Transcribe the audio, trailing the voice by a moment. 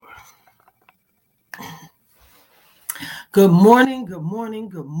Good morning, good morning,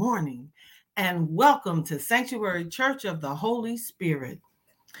 good morning, and welcome to Sanctuary Church of the Holy Spirit.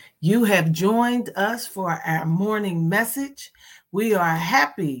 You have joined us for our morning message. We are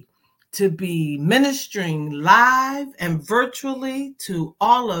happy to be ministering live and virtually to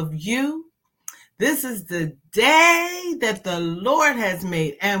all of you. This is the day that the Lord has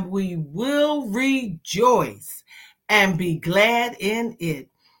made, and we will rejoice and be glad in it.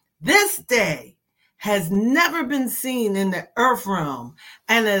 This day has never been seen in the earth realm.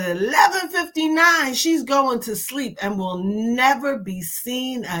 And at 11:59, she's going to sleep and will never be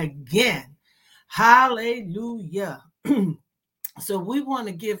seen again. Hallelujah. So we want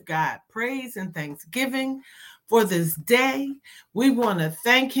to give God praise and thanksgiving for this day. We want to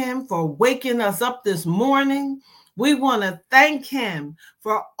thank him for waking us up this morning. We want to thank him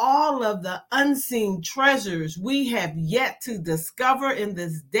for all of the unseen treasures we have yet to discover in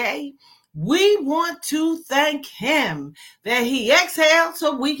this day. We want to thank him that he exhaled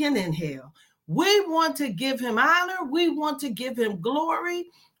so we can inhale. We want to give him honor. We want to give him glory.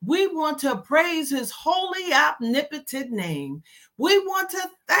 We want to praise his holy, omnipotent name. We want to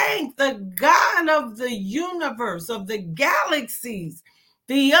thank the God of the universe, of the galaxies,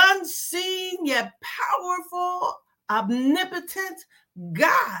 the unseen yet powerful, omnipotent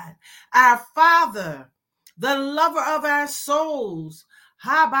God, our Father, the lover of our souls.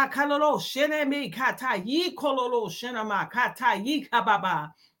 We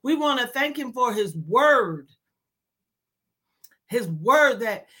want to thank him for his word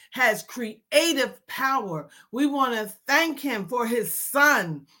that has creative power. We want to thank him for his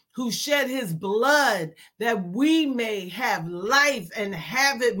son who shed his blood that we may have life and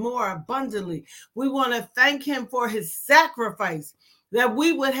have it more abundantly. We want to thank him for his sacrifice, that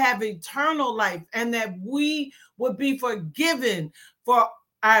we would have eternal life and that we would be forgiven for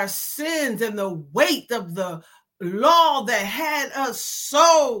our sins and the weight of the law that had us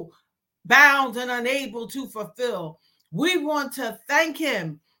so bound and unable to fulfill. We want to thank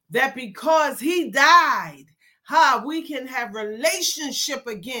him that because he died, we can have relationship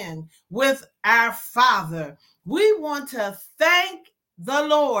again with our Father. We want to thank the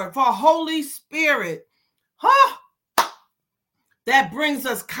Lord for Holy Spirit. That brings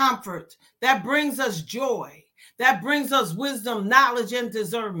us comfort, that brings us joy, that brings us wisdom, knowledge, and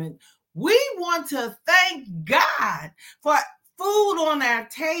discernment. We want to thank God for food on our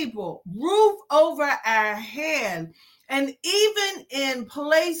table, roof over our head, and even in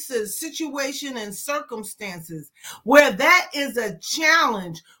places, situation, and circumstances where that is a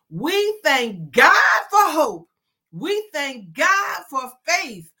challenge, we thank God for hope. We thank God for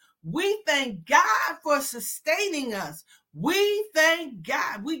faith. We thank God for sustaining us. We thank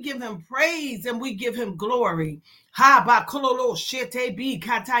God. We give him praise and we give him glory. Ha ba kololo shete bi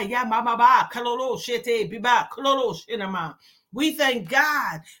kata ya mama ba kololo shete bi ba kololo shinama. We thank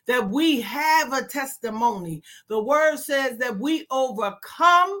God that we have a testimony. The word says that we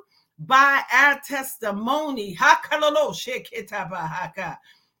overcome by our testimony. Ha kololo sheketa ba haka.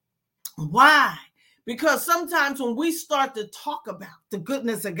 Why? Because sometimes when we start to talk about the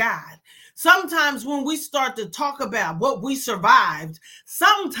goodness of God, sometimes when we start to talk about what we survived,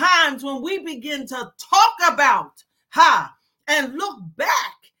 sometimes when we begin to talk about and look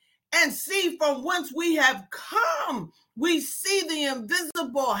back and see from whence we have come, we see the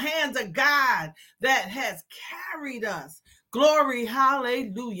invisible hands of God that has carried us. Glory,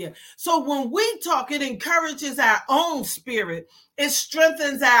 hallelujah. So when we talk, it encourages our own spirit. It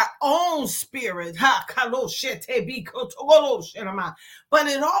strengthens our own spirit. But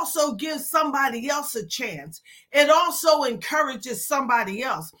it also gives somebody else a chance. It also encourages somebody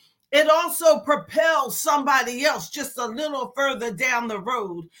else. It also propels somebody else just a little further down the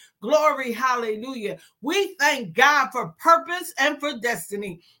road. Glory, hallelujah. We thank God for purpose and for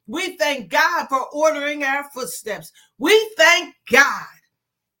destiny. We thank God for ordering our footsteps. We thank God.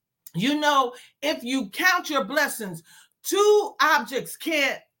 You know, if you count your blessings, two objects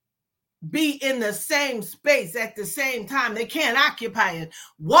can't be in the same space at the same time. They can't occupy it.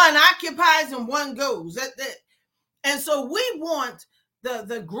 One occupies and one goes. And so we want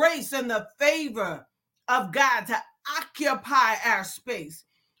the grace and the favor of God to occupy our space.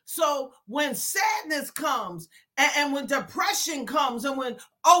 So when sadness comes and when depression comes and when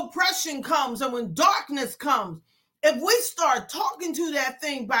oppression comes and when darkness comes, if we start talking to that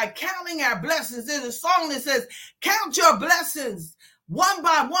thing by counting our blessings, there's a song that says, count your blessings one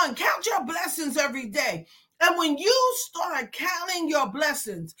by one. Count your blessings every day. And when you start counting your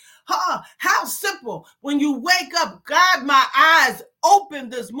blessings, how simple. When you wake up, God, my eyes open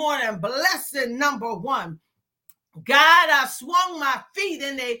this morning, blessing number one. God, I swung my feet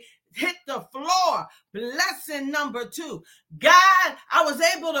and they hit the floor. Blessing number 2. God, I was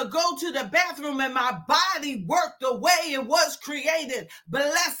able to go to the bathroom and my body worked the way it was created.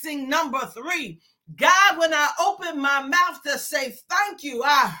 Blessing number 3. God, when I opened my mouth to say thank you,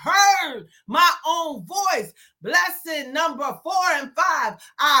 I heard my own voice. Blessing number 4 and 5.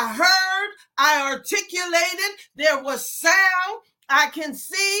 I heard, I articulated, there was sound, I can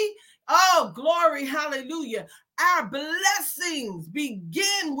see. Oh, glory, hallelujah. Our blessings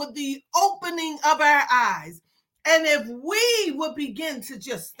begin with the opening of our eyes. And if we would begin to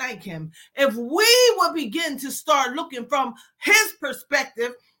just thank him, if we would begin to start looking from his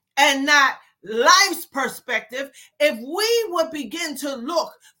perspective and not life's perspective, if we would begin to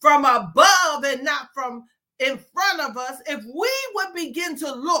look from above and not from in front of us, if we would begin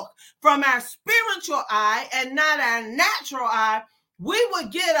to look from our spiritual eye and not our natural eye, we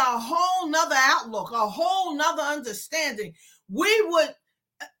would get a whole nother outlook, a whole nother understanding. We would,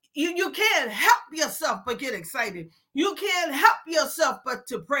 you can't help yourself but get excited. You can't help yourself but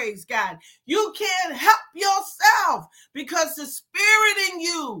to praise God. You can't help yourself because the spirit in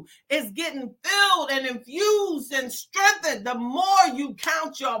you is getting filled and infused and strengthened the more you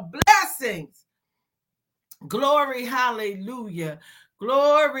count your blessings. Glory, hallelujah.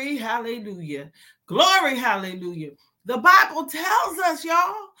 Glory, hallelujah. Glory, hallelujah. The Bible tells us,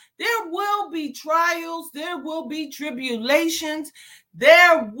 y'all, there will be trials, there will be tribulations,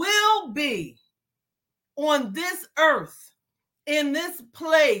 there will be on this earth, in this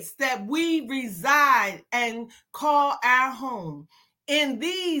place that we reside and call our home. In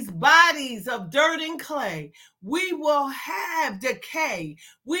these bodies of dirt and clay, we will have decay,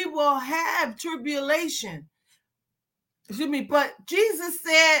 we will have tribulation. Excuse me, but Jesus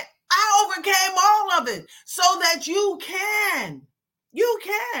said, I overcame all of it so that you can. You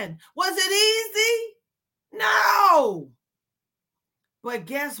can. Was it easy? No. But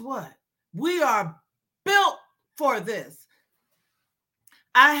guess what? We are built for this.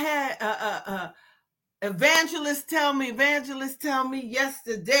 I had evangelist tell me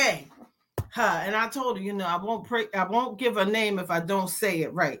yesterday, and I told her, I won't give a name if I don't say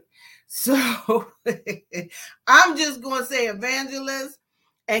it right. So I'm just going to say evangelist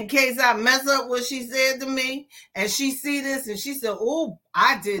in case I mess up what she said to me and she see this and she said, oh,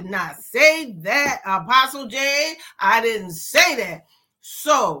 I did not say that, Apostle Jay. I didn't say that.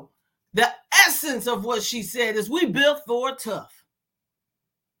 So the essence of what she said is we built Thor tough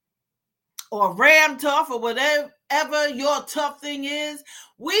or Ram tough or whatever your tough thing is.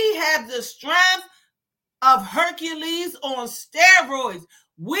 We have the strength of Hercules on steroids.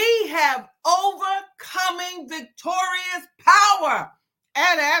 We have overcoming victorious power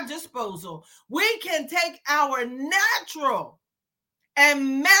at our disposal. We can take our natural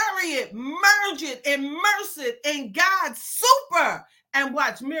and marry it, merge it, immerse it in God's super and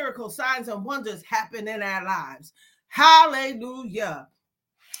watch miracle signs and wonders happen in our lives. Hallelujah.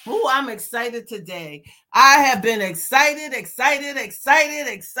 Oh, I'm excited today. I have been excited.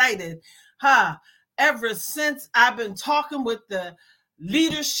 Ever since I've been talking with the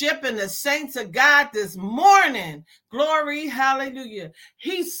leadership and the saints of God this morning. Glory, hallelujah.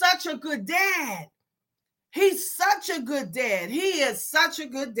 He's such a good dad. He's such a good dad. He is such a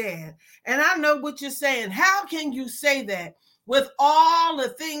good dad. And I know what you're saying. How can you say that with all the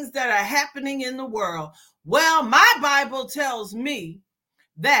things that are happening in the world? Well, my Bible tells me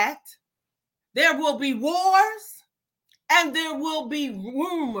that there will be wars and there will be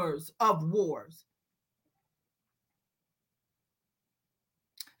rumors of wars.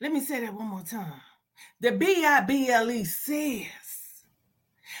 Let me say that one more time. The Bible says,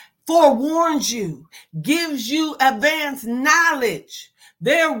 forewarns you, gives you advanced knowledge.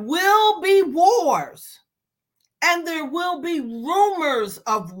 There will be wars and there will be rumors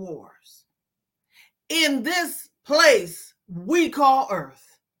of wars in this place we call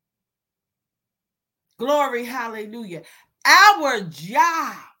earth. Glory, hallelujah. Our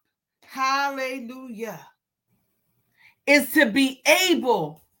job, hallelujah, is to be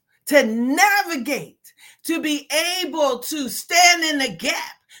able to navigate, to be able to stand in the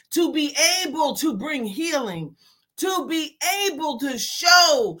gap, to be able to bring healing, to be able to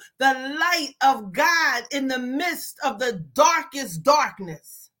show the light of God in the midst of the darkest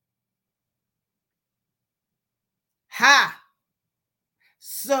darkness.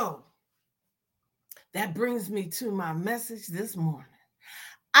 So that brings me to my message this morning.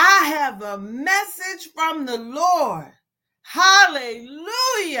 I have a message from the Lord.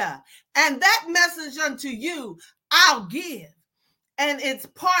 Hallelujah. And that message unto you, I'll give. And it's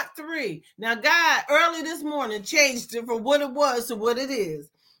part 3. Now, God, early this morning, changed it from what it was to what it is.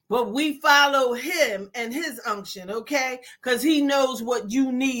 but we follow him and his unction, okay? Because he knows what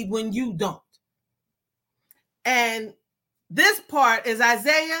you need when you don't. And this part is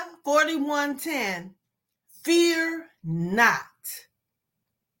Isaiah 41:10. Fear not.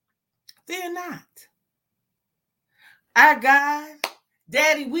 Fear not. Our God,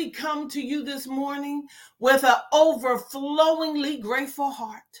 Daddy, we come to you this morning with an overflowingly grateful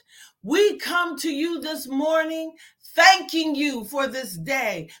heart. We come to you this morning thanking you for this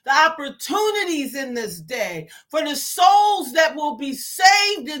day, the opportunities in this day, for the souls that will be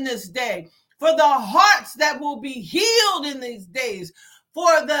saved in this day, for the hearts that will be healed in these days,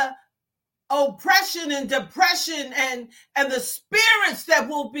 for the oppression and depression and the spirits that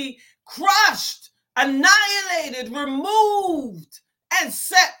will be crushed, annihilated, removed, and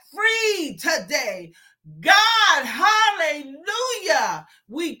set free today. God, hallelujah.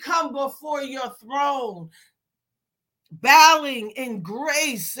 We come before your throne, bowing in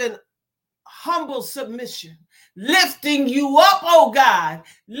grace and humble submission, lifting you up, oh God,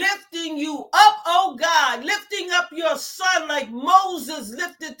 lifting you up, oh God, lifting up your son like Moses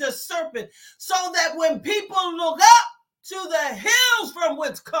lifted the serpent, so that when people look up to the hills from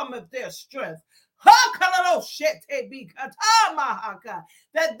whence cometh their strength,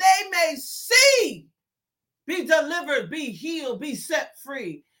 that they may see, be delivered, be healed, be set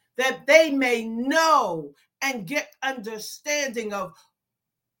free, that they may know and get understanding of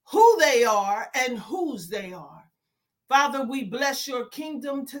who they are and whose they are. Father, we bless your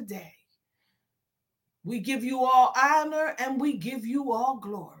kingdom today. We give you all honor and we give you all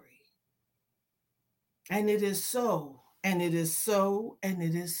glory. And it is so, and it is so, and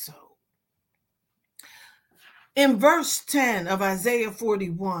it is so. In verse 10 of Isaiah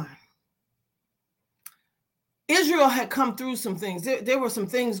 41, Israel had come through some things. There were some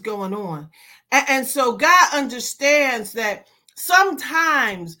things going on. And so God understands that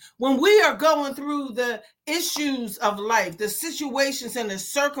sometimes when we are going through the issues of life, the situations and the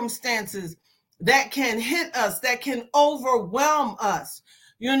circumstances that can hit us, that can overwhelm us,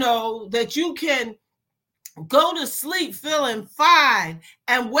 that you can go to sleep feeling fine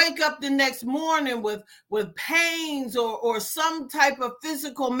and wake up the next morning with pains or some type of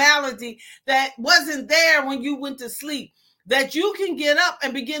physical malady that wasn't there when you went to sleep, that you can get up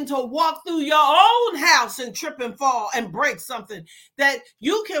and begin to walk through your own house and trip and fall and break something, that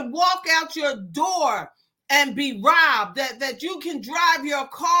you can walk out your door and be robbed, that you can drive your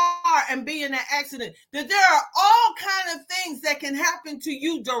car and be in an accident, that there are all kinds of things that can happen to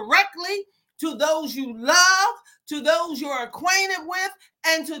you directly, to those you love, to those you're acquainted with,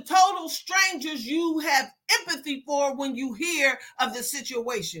 and to total strangers you have empathy for when you hear of the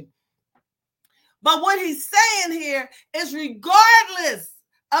situation. But what he's saying here is, regardless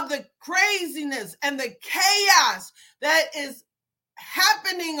of the craziness and the chaos that is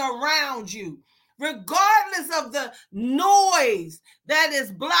happening around you, regardless of the noise that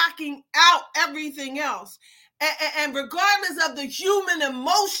is blocking out everything else, and regardless of the human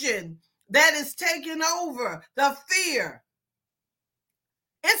emotion that is taking over, the fear,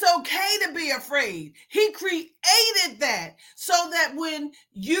 it's okay to be afraid. He created that so that when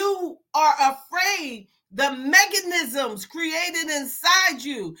you are afraid, the mechanisms created inside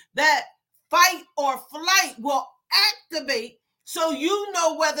you, that fight or flight, will activate, so you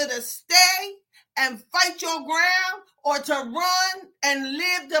know whether to stay and fight your ground or to run and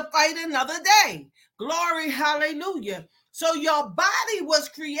live to fight another day. Glory, hallelujah. So your body was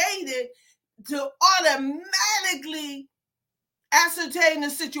created to automatically ascertain the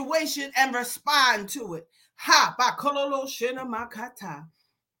situation and respond to it.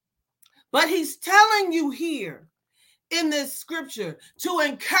 But he's telling you here in this scripture to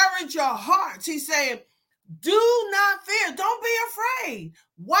encourage your hearts. He's saying, do not fear. Don't be afraid.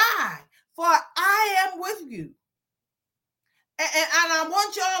 Why? For I am with you. And I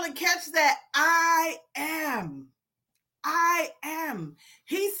want y'all to catch that. I am.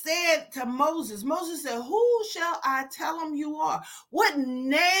 He said to Moses said, who shall I tell him you are? What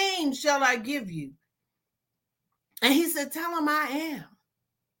name shall I give you? And he said, tell him I am.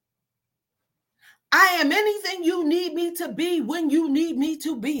 I am anything you need me to be when you need me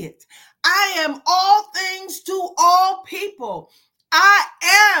to be it. I am all things to all people. I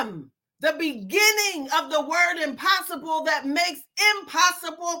am the beginning of the word impossible that makes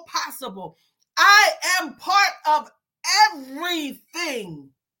impossible possible. I am part of everything.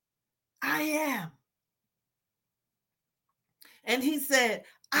 I am. And he said,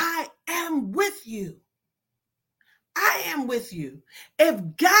 I am with you. I am with you. If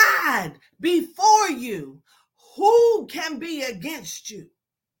God be for you, who can be against you?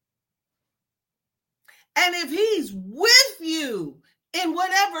 And if he's with you, in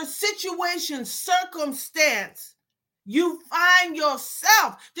whatever situation, circumstance you find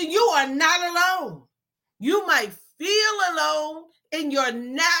yourself, then you are not alone. You might feel alone in your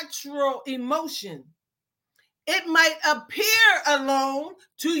natural emotion. It might appear alone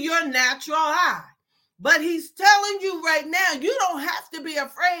to your natural eye. But he's telling you right now, you don't have to be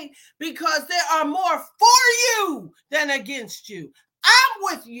afraid because there are more for you than against you. I'm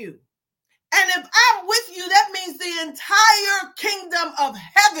with you. And if I'm with you, that means the entire kingdom of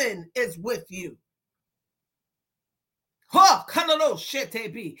heaven is with you.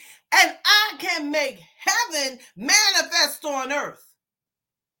 And I can make heaven manifest on earth.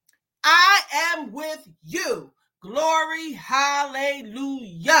 I am with you. Glory,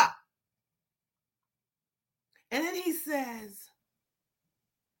 hallelujah. And then he says,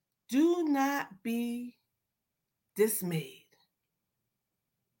 do not be dismayed.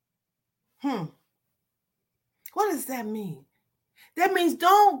 What does that mean? That means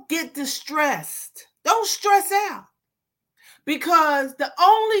don't get distressed. Don't stress out. Because the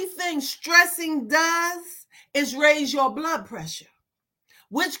only thing stressing does is raise your blood pressure,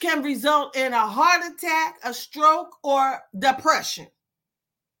 which can result in a heart attack, a stroke, or depression.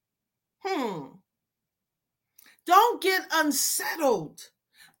 Don't get unsettled.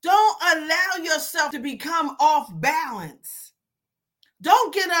 Don't allow yourself to become off balance.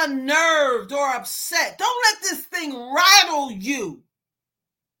 Don't get unnerved or upset. Don't let this thing rattle you.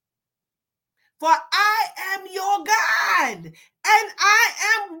 For I am your God, and I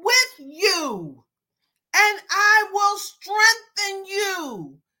am with you, and I will strengthen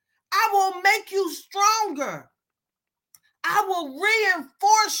you. I will make you stronger. I will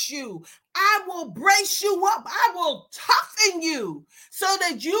reinforce you. I will brace you up. I will toughen you so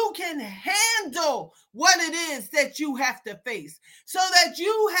that you can handle what it is that you have to face, so that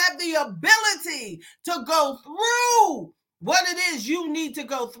you have the ability to go through what it is you need to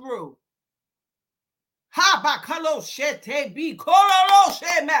go through. I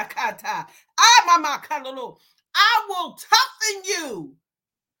will toughen you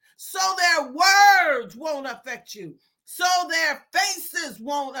so their words won't affect you, so their faces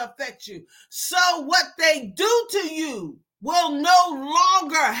won't affect you, so what they do to you will no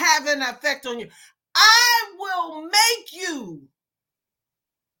longer have an effect on you. I will make you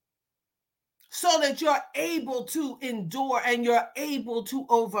so that you're able to endure and you're able to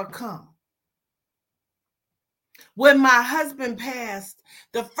overcome. When my husband passed,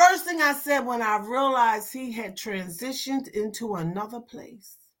 the first thing I said when I realized he had transitioned into another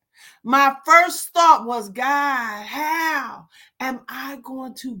place, my first thought was, God, how am I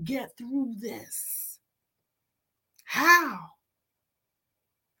going to get through this? How?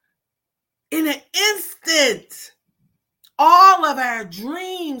 In an instant, all of our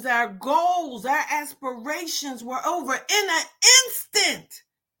dreams, our goals, our aspirations were over. In an instant.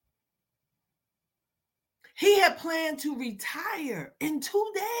 He had planned to retire in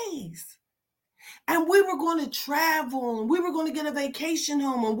 2 days. And we were going to travel, and we were going to get a vacation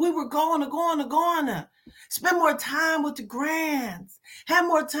home, and we were going to spend more time with the grands, have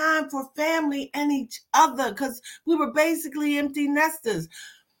more time for family and each other, because we were basically empty nesters.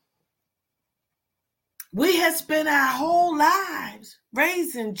 We had spent our whole lives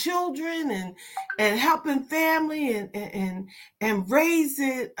raising children and helping family and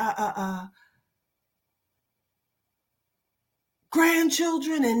raising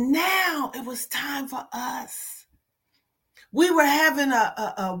grandchildren, and now it was time for us. We were having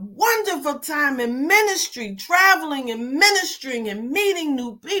a wonderful time in ministry, traveling and ministering and meeting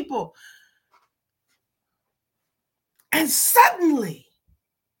new people. And suddenly,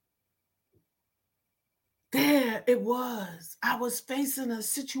 there it was. I was facing a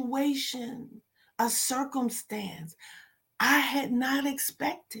situation, a circumstance I had not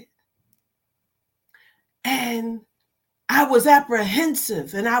expected. And I was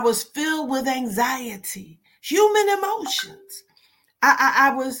apprehensive and I was filled with anxiety, human emotions.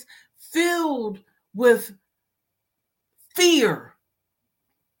 I was filled with fear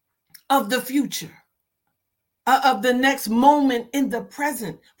of the future, of the next moment in the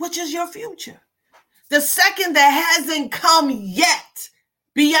present, which is your future. The second that hasn't come yet,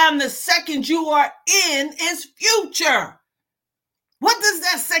 beyond the second you are in, is future. What does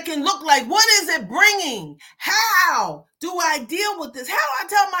that second look like? What is it bringing? How do I deal with this? How do I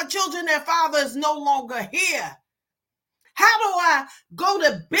tell my children their father is no longer here? How do I go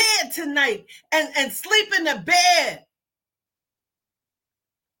to bed tonight and sleep in the bed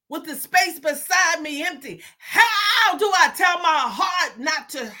with the space beside me empty? How do I tell my heart not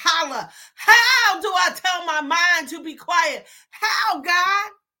to holler? How do I tell my mind to be quiet? How,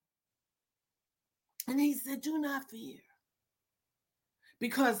 God? And he said, do not fear.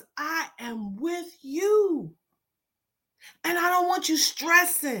 because I am with you. And I don't want you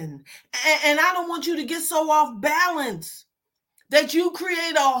stressing. And I don't want you to get so off balance that you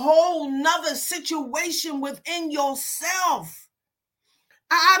create a whole nother situation within yourself.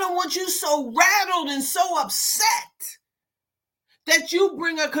 I don't want you so rattled and so upset that you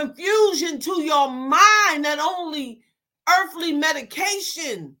bring a confusion to your mind that only earthly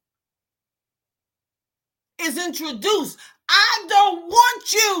medication is introduced. I don't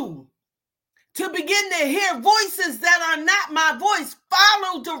want you to begin to hear voices that are not my voice,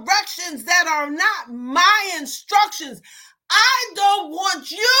 follow directions that are not my instructions. I don't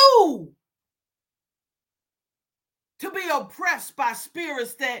want you to be oppressed by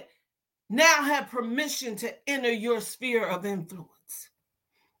spirits that now have permission to enter your sphere of influence.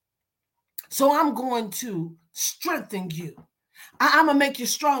 So I'm going to strengthen you. I'm going to make you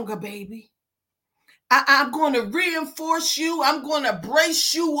stronger, baby. I'm going to reinforce you. I'm going to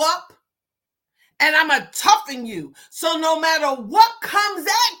brace you up. And I'm going to toughen you. So no matter what comes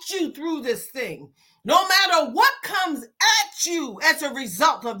at you through this thing, no matter what comes at you as a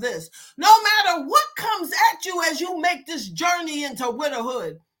result of this, no matter what comes at you as you make this journey into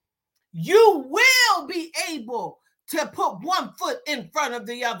widowhood, you will be able to put one foot in front of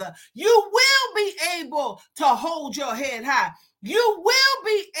the other. You will be able to hold your head high. You will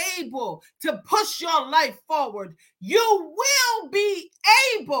be able to push your life forward. You will be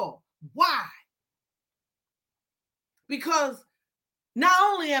able. Why? Because not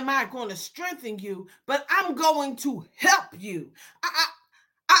only am I going to strengthen you, but I'm going to help you.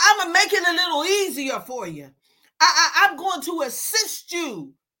 I'm going to make it a little easier for you. I'm going to assist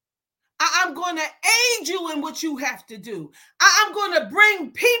you. I'm going to aid you in what you have to do. I'm going to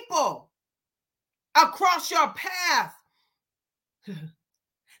bring people across your path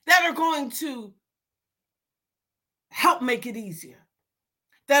that are going to help make it easier,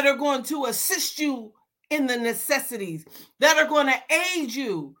 that are going to assist you in the necessities, that are going to aid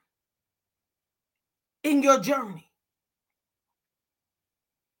you in your journey.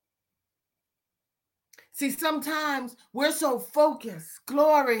 See, sometimes we're so focused.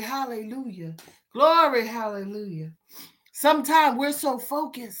 Glory, hallelujah. Glory, hallelujah. Sometimes we're so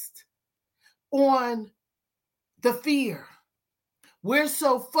focused on the fear. We're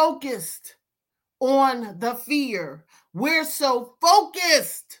so focused on the fear. We're so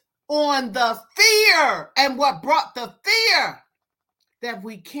focused on the fear and what brought the fear that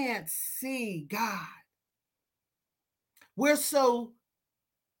we can't see God. We're so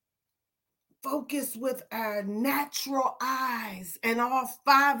focused with our natural eyes and all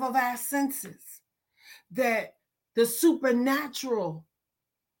five of our senses that the supernatural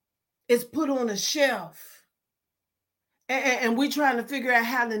is put on a shelf. And we're trying to figure out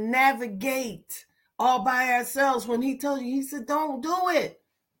how to navigate all by ourselves when he told you, he said, don't do it.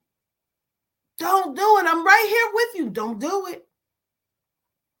 Don't do it. I'm right here with you. Don't do it.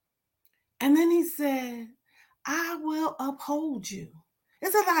 And then he said, I will uphold you.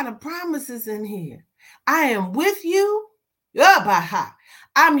 There's a lot of promises in here. I am with you.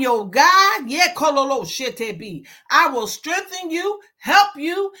 I'm your God. I will strengthen you, help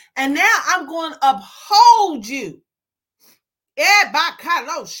you, and now I'm going to uphold you.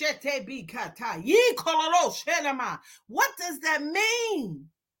 What does that mean?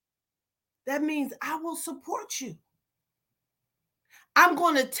 That means I will support you. I'm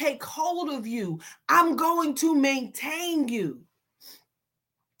going to take hold of you. I'm going to maintain you.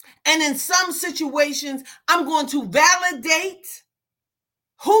 And in some situations, I'm going to validate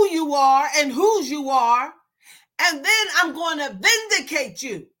who you are and whose you are. And then I'm going to vindicate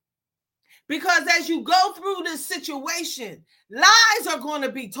you. Because as you go through this situation, lies are going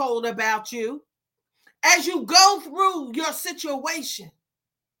to be told about you. As you go through your situation,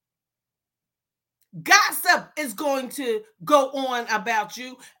 gossip is going to go on about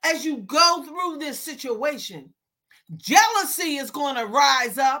you. As you go through this situation, jealousy is going to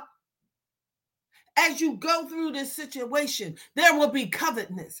rise up. As you go through this situation, there will be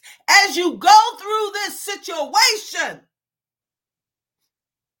covetousness. As you go through this situation,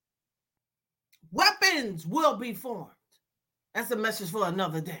 weapons will be formed. That's a message for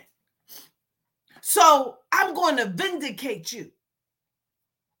another day. So I'm going to vindicate you.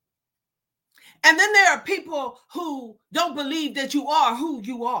 And then there are people who don't believe that you are who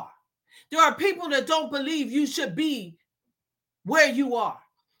you are. There are people that don't believe you should be where you are.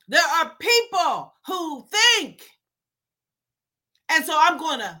 There are people who think, and so I'm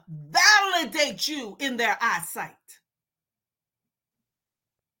going to validate you in their eyesight.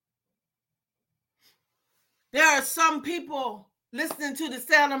 There are some people listening to the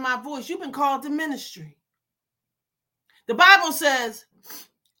sound of my voice. You've been called to ministry. The Bible says,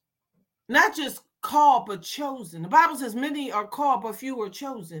 not just called, but chosen. The Bible says many are called, but few are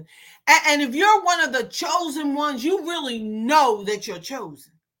chosen. And if you're one of the chosen ones, you really know that you're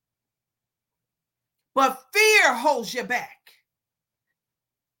chosen. But fear holds you back.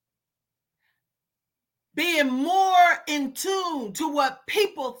 Being more in tune to what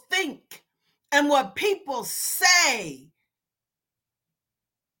people think and what people say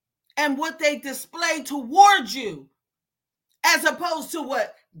and what they display towards you, as opposed to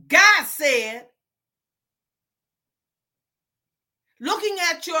what God said. Looking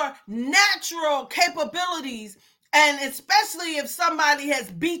at your natural capabilities, and especially if somebody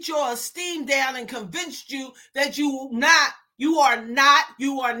has beat your esteem down and convinced you that you are not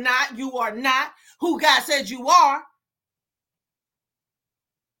who God said you are.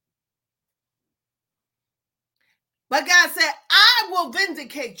 But God said, I will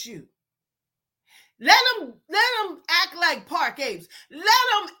vindicate you. Let them act like park apes. Let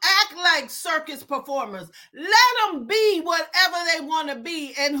them act like circus performers. Let them be whatever they want to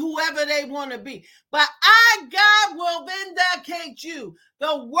be and whoever they want to be. But I, God, will vindicate you.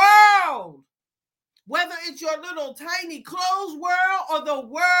 The world, whether it's your little tiny closed world or the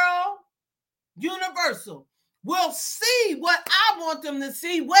world universal, will see what I want them to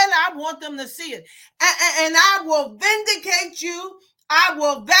see when I want them to see it. And I will vindicate you. I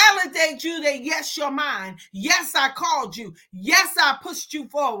will validate you that yes, you're mine. Yes, I called you. Yes, I pushed you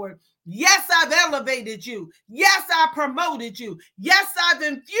forward. Yes, I've elevated you. Yes, I promoted you. Yes, I've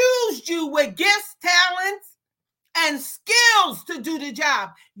infused you with gifts, talents, and skills to do the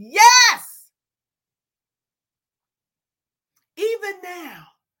job. Yes. Even now,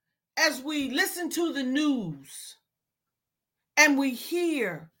 as we listen to the news and we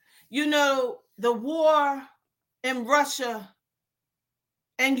hear, the war in Russia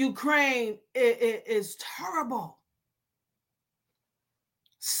and Ukraine is terrible.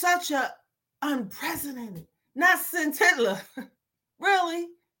 Such a unprecedented, not since Hitler, really.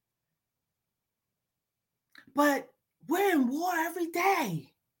 But we're in war every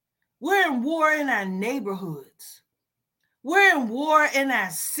day. We're in war in our neighborhoods. We're in war in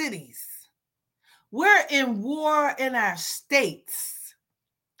our cities. We're in war in our states.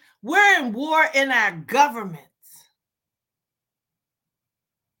 We're in war in our governments.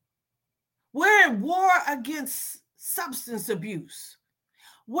 We're in war against substance abuse.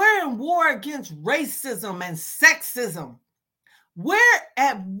 We're in war against racism and sexism. We're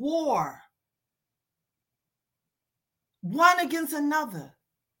at war, one against another.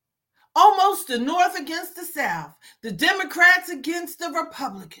 Almost the North against the South, the Democrats against the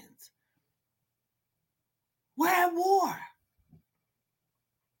Republicans. We're at war.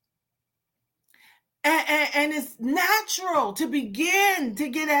 And it's natural to begin to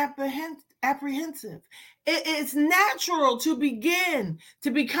get apprehensive. It's natural to begin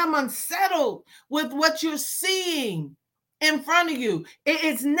to become unsettled with what you're seeing in front of you.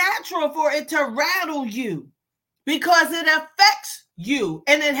 It's natural for it to rattle you because it affects you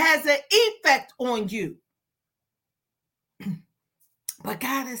and it has an effect on you. But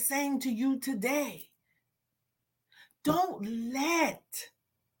God is saying to you today, don't let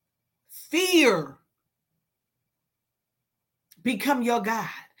fear become your God.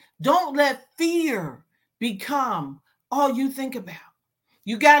 Don't let fear become all you think about.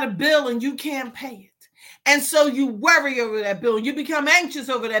 You got a bill and you can't pay it. And so you worry over that bill. You become anxious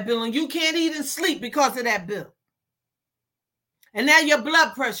over that bill and you can't eat and sleep because of that bill. And now your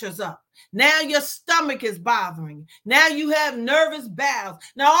blood pressure's up. Now your stomach is bothering you. Now you have nervous bowels.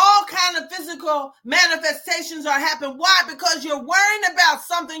 Now all kind of physical manifestations are happening. Why? Because you're worrying about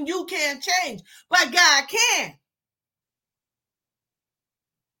something you can't change. But God can.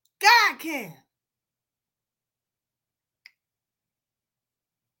 God can.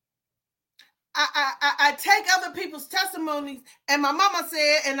 I take other people's testimonies, and my mama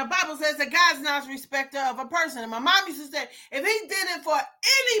said, and the Bible says that God's not a respecter of a person. And my mom used to say, if he did it for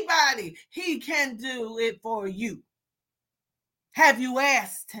anybody, he can do it for you. Have you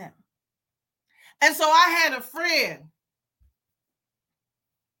asked him? And so I had a friend,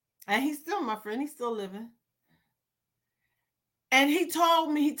 and he's still my friend. He's still living. And he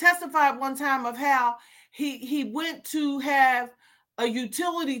told me, he testified one time of how he went to have a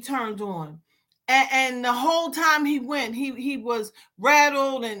utility turned on. And the whole time he went, he was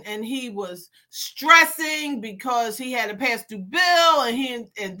rattled and he was stressing because he had a past due bill and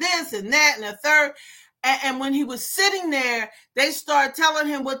this and that and the third. And when he was sitting there, they started telling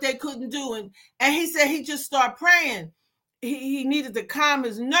him what they couldn't do. And he said he just started praying. He needed to calm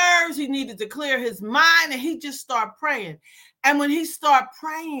his nerves. He needed to clear his mind. And he just started praying. And when he started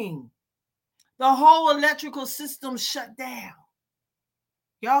praying, the whole electrical system shut down.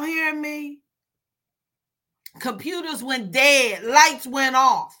 Y'all hearing me? Computers went dead, lights went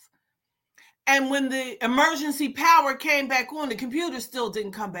off. And when the emergency power came back on, the computer still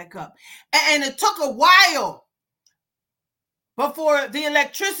didn't come back up. And it took a while before the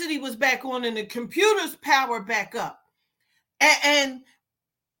electricity was back on and the computers powered back up. And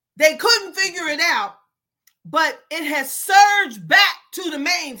they couldn't figure it out, but it has surged back to the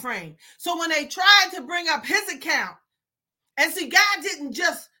mainframe. So when they tried to bring up his account, and see, God didn't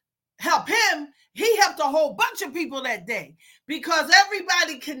just help him, he helped a whole bunch of people that day because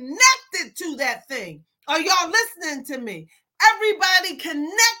everybody connected to that thing. Are y'all listening to me? Everybody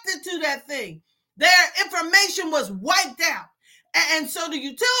connected to that thing. Their information was wiped out. And so the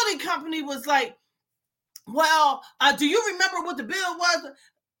utility company was like, well, do you remember what the bill was?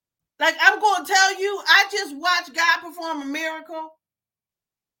 Like, I'm going to tell you, I just watched God perform a miracle.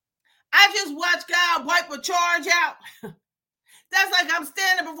 I just watched God wipe a charge out. That's like I'm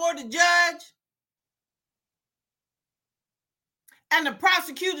standing before the judge and the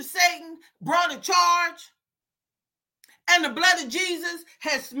prosecutor, Satan, brought a charge and the blood of Jesus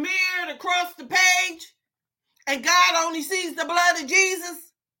has smeared across the page and God only sees the blood of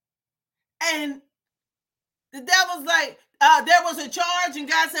Jesus. And the devil's like, there was a charge, and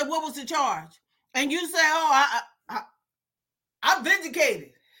God said, what was the charge? And you say, oh, I'm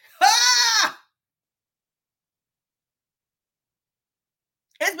vindicated. Ah!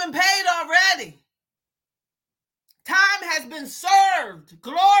 It's been paid already. Time has been served.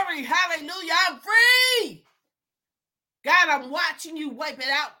 Glory, hallelujah, I'm free. God, I'm watching you wipe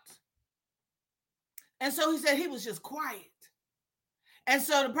it out. And so he said he was just quiet. And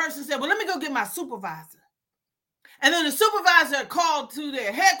so the person said, well, let me go get my supervisor. And then the supervisor called to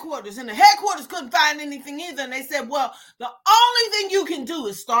their headquarters, and the headquarters couldn't find anything either. And they said, well, the only thing you can do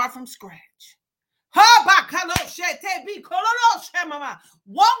is start from scratch.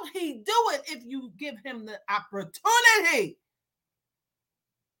 Won't he do it if you give him the opportunity?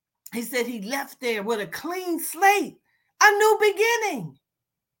 He said he left there with a clean slate, a new beginning.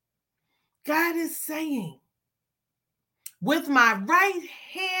 God is saying, with my right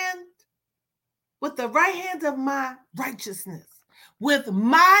hand, with the right hand of my righteousness, with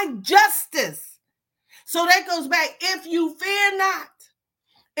my justice. So that goes back, if you fear not,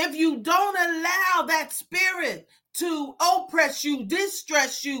 if you don't allow that spirit to oppress you,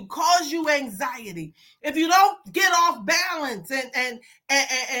 distress you, cause you anxiety, if you don't get off balance and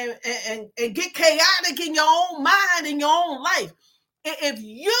get chaotic in your own mind, in your own life, if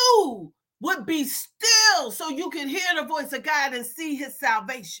you would be still so you can hear the voice of God and see his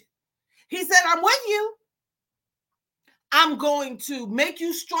salvation. He said, I'm with you. I'm going to make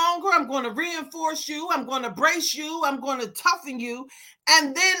you stronger. I'm going to reinforce you. I'm going to brace you. I'm going to toughen you.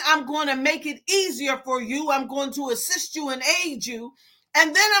 And then I'm going to make it easier for you. I'm going to assist you and aid you.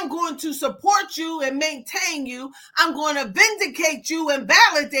 And then I'm going to support you and maintain you. I'm going to vindicate you and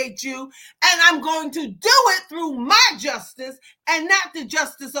validate you. And I'm going to do it through my justice and not the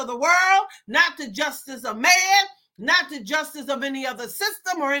justice of the world, not the justice of man, not the justice of any other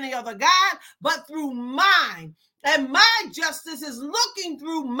system or any other God, but through mine. And my justice is looking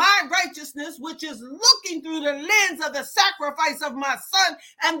through my righteousness, which is looking through the lens of the sacrifice of my son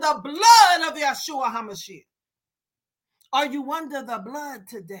and the blood of Yeshua HaMashiach. Are you under the blood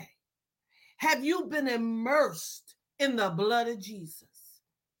today? Have you been immersed in the blood of Jesus?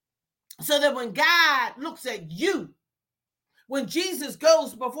 So that when God looks at you, when Jesus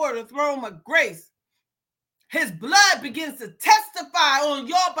goes before the throne of grace, his blood begins to testify on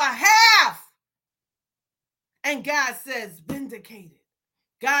your behalf. And God says vindicated.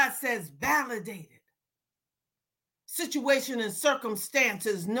 God says validated. Situation and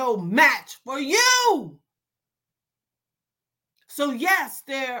circumstances no match for you. So yes,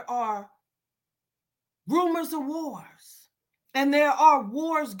 there are rumors of wars. And there are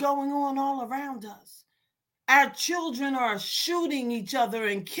wars going on all around us. Our children are shooting each other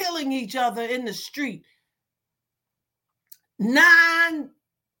and killing each other in the street.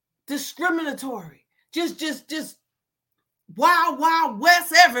 Non-discriminatory. Just wild, wild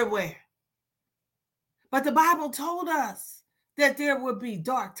west everywhere. But the Bible told us that there would be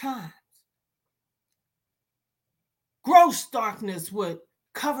dark times. Gross darkness would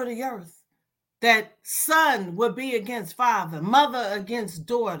cover the earth. That son would be against father, mother against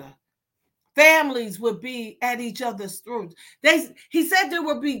daughter. Families would be at each other's throats. He said there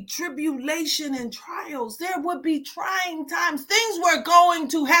would be tribulation and trials. There would be trying times. Things were going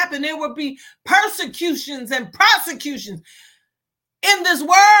to happen. There would be persecutions and prosecutions in this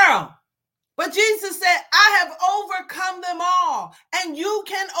world. But Jesus said, I have overcome them all, and you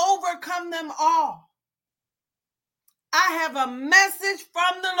can overcome them all. I have a message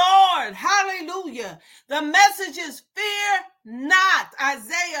from the Lord. Hallelujah. The message is fear not.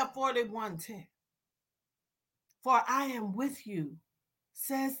 Isaiah 41:10. For I am with you,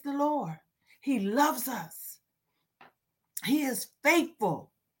 says the Lord. He loves us. He is faithful.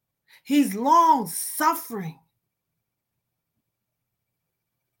 He's long suffering.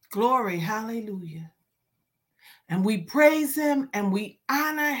 Glory, hallelujah. And we praise him and we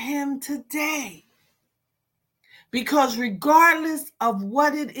honor him today. Because regardless of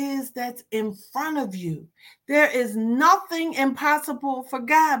what it is that's in front of you, there is nothing impossible for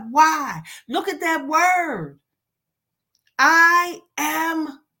God. Why? Look at that word. I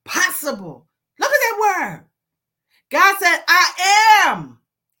am possible. Look at that word. God said, I am.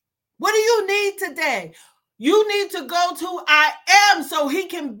 What do you need today? You need to go to I am so he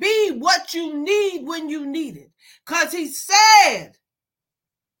can be what you need when you need it. Because he said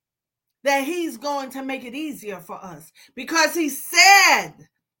that he's going to make it easier for us. Because he said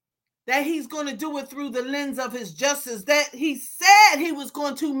that he's going to do it through the lens of his justice. That he said he was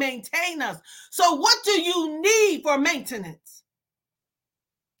going to maintain us. So what do you need for maintenance?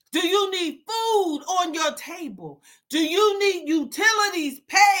 Do you need food on your table? Do you need utilities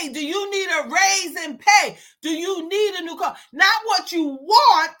paid? Do you need a raise in pay? Do you need a new car? Not what you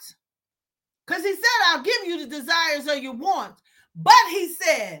want, because he said, I'll give you the desires of your wants. But he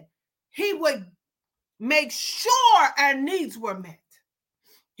said he would make sure our needs were met.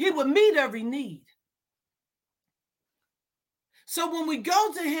 He would meet every need. So when we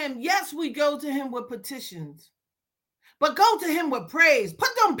go to him, yes, we go to him with petitions. But go to him with praise. Put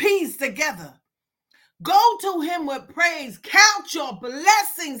them P's together. Go to him with praise. Count your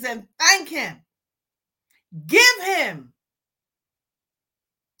blessings and thank him. Give him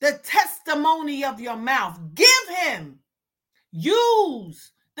the testimony of your mouth. Give him.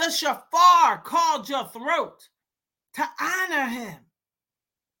 Use the shofar called your throat to honor him.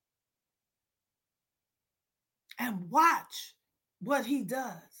 And watch what he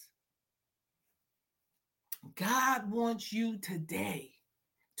does. God wants you today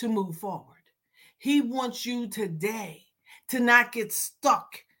to move forward. He wants you today to not get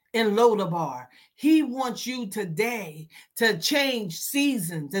stuck in Lodabar. He wants you today to change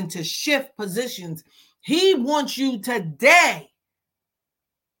seasons and to shift positions. He wants you today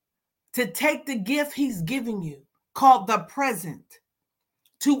to take the gift he's giving you, called the present,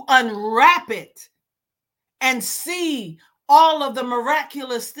 to unwrap it and see all of the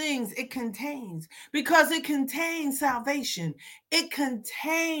miraculous things it contains, because it contains salvation. It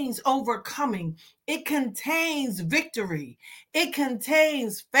contains overcoming. It contains victory. It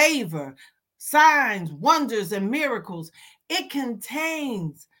contains favor, signs, wonders, and miracles. It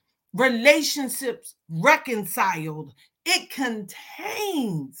contains relationships reconciled. It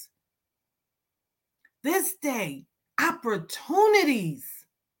contains this day opportunities,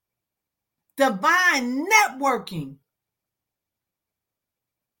 divine networking,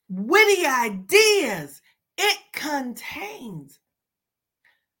 witty ideas. It contains.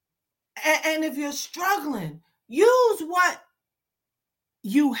 And if you're struggling, use what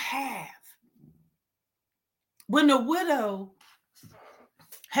you have. When the widow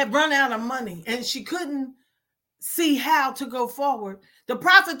had run out of money and she couldn't see how to go forward, the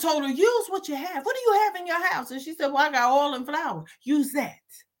prophet told her, use what you have. What do you have in your house? And she said, well, I got oil and flour. Use that.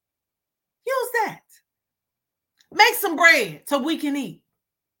 Use that. Make some bread so we can eat.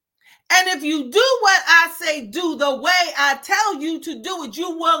 And if you do what I say do the way I tell you to do it,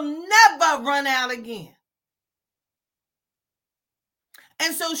 you will never run out again.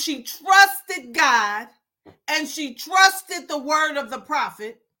 And so she trusted God, and she trusted the word of the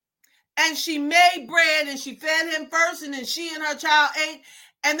prophet, and she made bread and she fed him first, and then she and her child ate.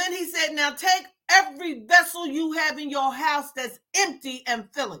 And then he said, now take every vessel you have in your house that's empty and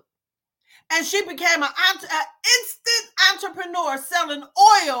fill it. And she became an instant entrepreneur selling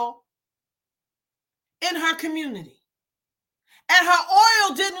oil in her community. And her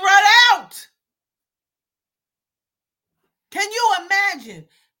oil didn't run out. Can you imagine?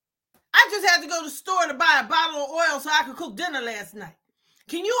 I just had to go to the store to buy a bottle of oil so I could cook dinner last night.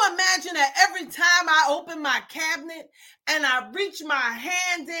 Can you imagine that every time I open my cabinet and I reach my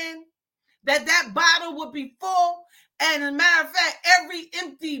hand in, that bottle would be full? And as a matter of fact, every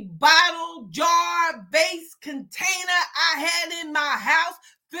empty bottle, jar, vase, container I had in my house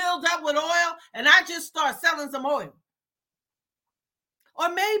filled up with oil, and I just start selling some oil. Or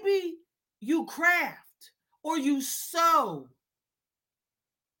maybe you craft, or you sew,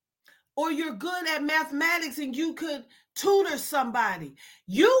 or you're good at mathematics and you could tutor somebody.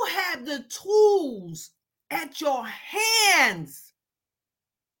 You have the tools at your hands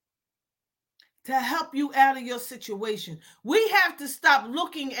to help you out of your situation. We have to stop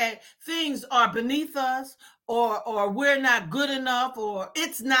looking at things are beneath us, or we're not good enough, or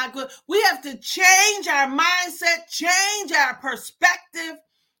it's not good. We have to change our mindset, change our perspective.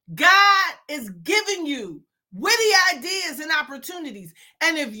 God is giving you witty ideas and opportunities.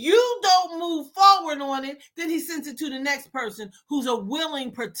 And if you don't move forward on it, then he sends it to the next person who's a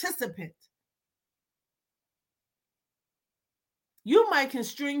willing participant. You might can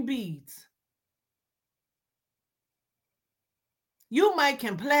string beads. You might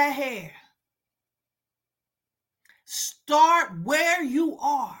can plait hair. Start where you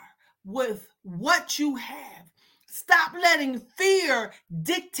are with what you have. Stop letting fear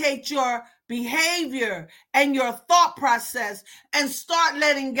dictate your behavior and your thought process, and start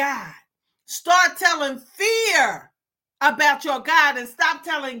letting God. Start telling fear about your God and stop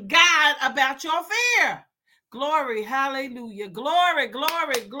telling God about your fear. Glory, hallelujah. Glory,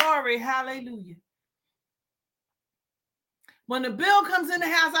 glory, glory, hallelujah. When the bill comes in the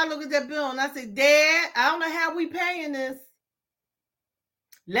house, I look at that bill and I say, Dad, I don't know how we paying this.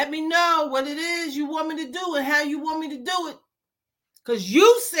 Let me know what it is you want me to do and how you want me to do it. Because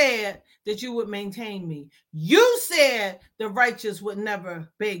you said that you would maintain me. You said the righteous would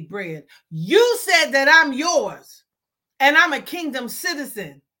never beg bread. You said that I'm yours and I'm a kingdom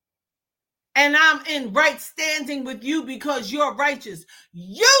citizen. And I'm in right standing with you because you're righteous.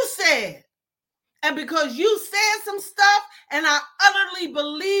 You said. And because you said some stuff and I utterly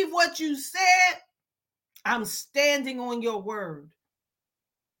believe what you said, I'm standing on your word.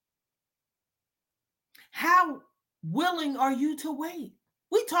 How willing are you to wait?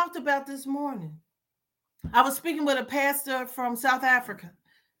 We talked about this morning. I was speaking with a pastor from South Africa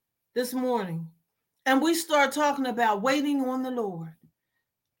this morning, and we started talking about waiting on the Lord.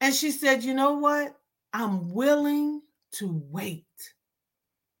 And she said, you know what? I'm willing to wait.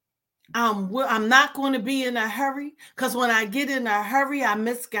 I'm not going to be in a hurry, because when I get in a hurry, I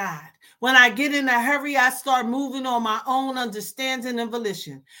miss God. When I get in a hurry, I start moving on my own understanding and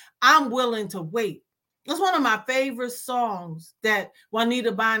volition. I'm willing to wait. It's one of my favorite songs that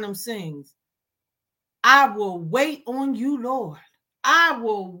Juanita Bynum sings. I will wait on you, Lord. I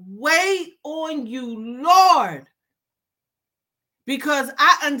will wait on you, Lord. Because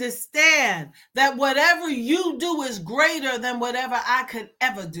I understand that whatever you do is greater than whatever I could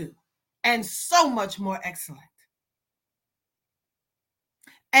ever do. And so much more excellent.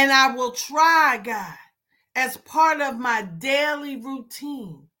 And I will try, God, as part of my daily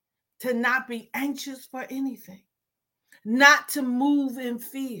routine, to not be anxious for anything, not to move in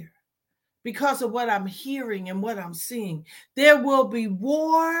fear because of what I'm hearing and what I'm seeing. There will be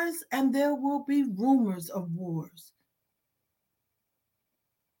wars and there will be rumors of wars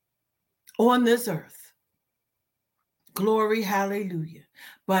on this earth. Glory, hallelujah.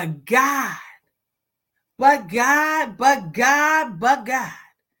 But God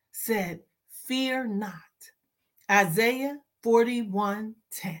said, fear not. Isaiah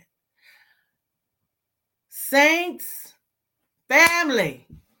 41:10. Saints, family,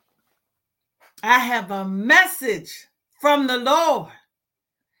 I have a message from the Lord.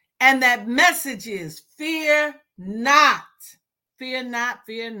 And that message is fear not. Fear not,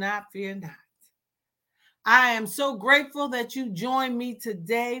 fear not, fear not. I am so grateful that you joined me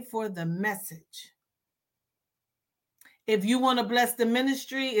today for the message. If you want to bless the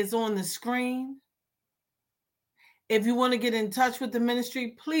ministry, it's on the screen. If you want to get in touch with the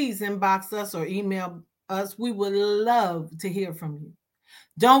ministry, please inbox us or email us. We would love to hear from you.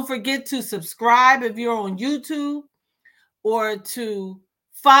 Don't forget to subscribe if you're on YouTube, or to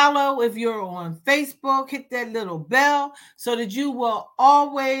follow if you're on Facebook. Hit that little bell so that you will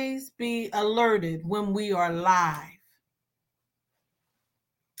always be alerted when we are live.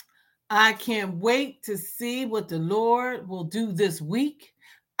 I can't wait to see what the Lord will do this week.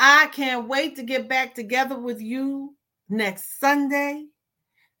 I can't wait to get back together with you next Sunday,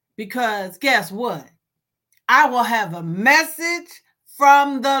 because guess what? I will have a message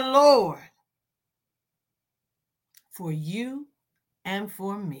from the Lord for you and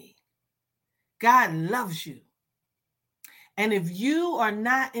for me. God loves you. And if you are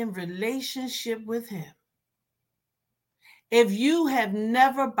not in relationship with him, if you have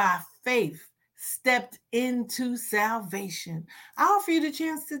never by faith stepped into salvation, I offer you the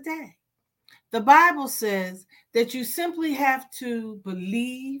chance today. The Bible says that you simply have to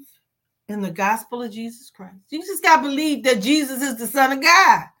believe in the gospel of Jesus Christ. You just got to believe that Jesus is the Son of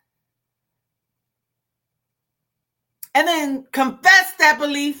God. And then confess that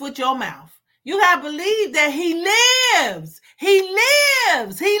belief with your mouth You got to believe that he lives. He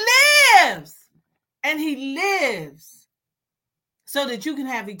lives. He lives. And he lives so that you can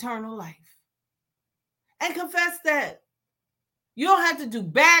have eternal life. And confess that. You don't have to do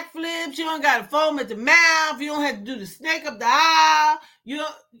backflips. You don't got to foam at the mouth. You don't have to do the snake up the aisle. You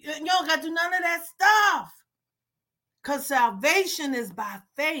don't got to do none of that stuff. Because salvation is by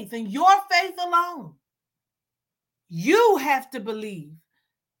faith, and your faith alone. You have to believe.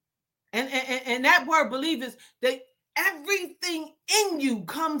 And that word believe is that everything in you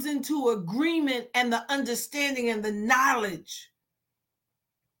comes into agreement and the understanding and the knowledge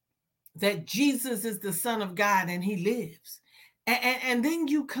that Jesus is the Son of God and he lives. And then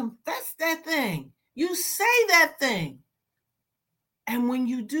you confess that thing. You say that thing. And when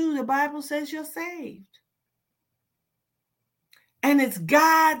you do, the Bible says you're saved. And it's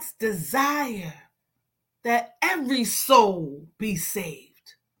God's desire that every soul be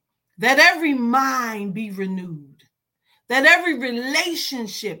saved, that every mind be renewed, that every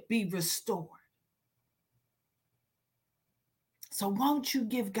relationship be restored. So won't you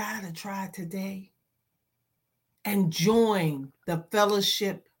give God a try today and join the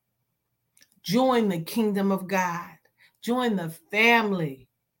fellowship, join the kingdom of God, join the family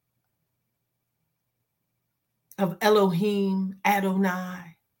of Elohim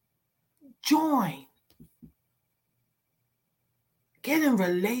Adonai. Join. Get in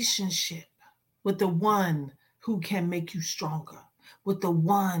relationship with the one who can make you stronger, with the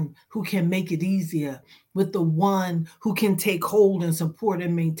one who can make it easier, with the one who can take hold and support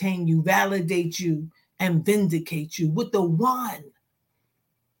and maintain you, validate you and vindicate you, with the one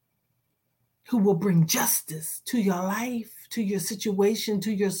who will bring justice to your life, to your situation,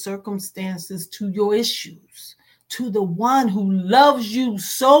 to your circumstances, to your issues, to the one who loves you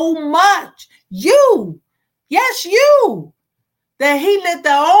so much, you, yes, you, that he let the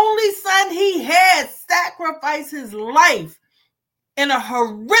only son he had sacrifice his life in a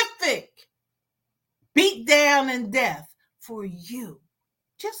horrific beat down and death for you,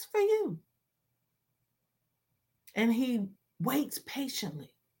 just for you. And he waits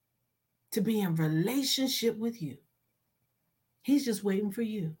patiently to be in relationship with you. He's just waiting for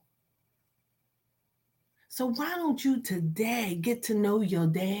you. So why don't you today get to know your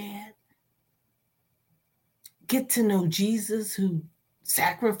dad? Get to know Jesus who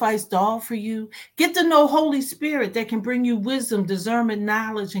sacrificed all for you. Get to know Holy Spirit that can bring you wisdom, discernment,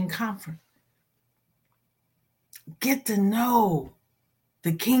 knowledge, and comfort. Get to know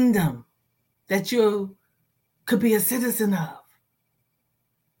the kingdom that you could be a citizen of.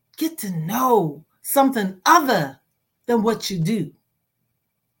 Get to know something other than what you do.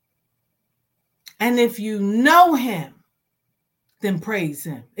 And if you know him, then praise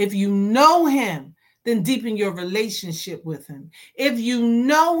him. If you know him, then deepen your relationship with him. If you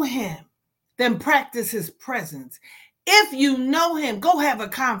know him, then practice his presence. If you know him, go have a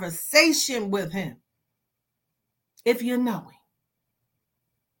conversation with him. If you know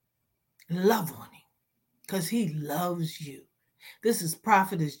him, love on him because he loves you. This is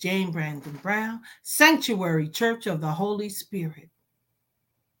Prophetess Jane Brandon Brown, Sanctuary Church of the Holy Spirit,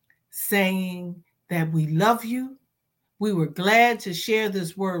 saying that we love you. We were glad to share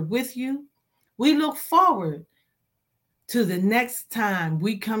this word with you. We look forward to the next time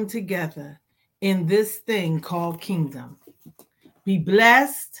we come together in this thing called kingdom. Be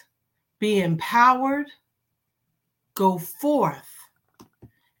blessed, be empowered, go forth,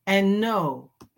 and know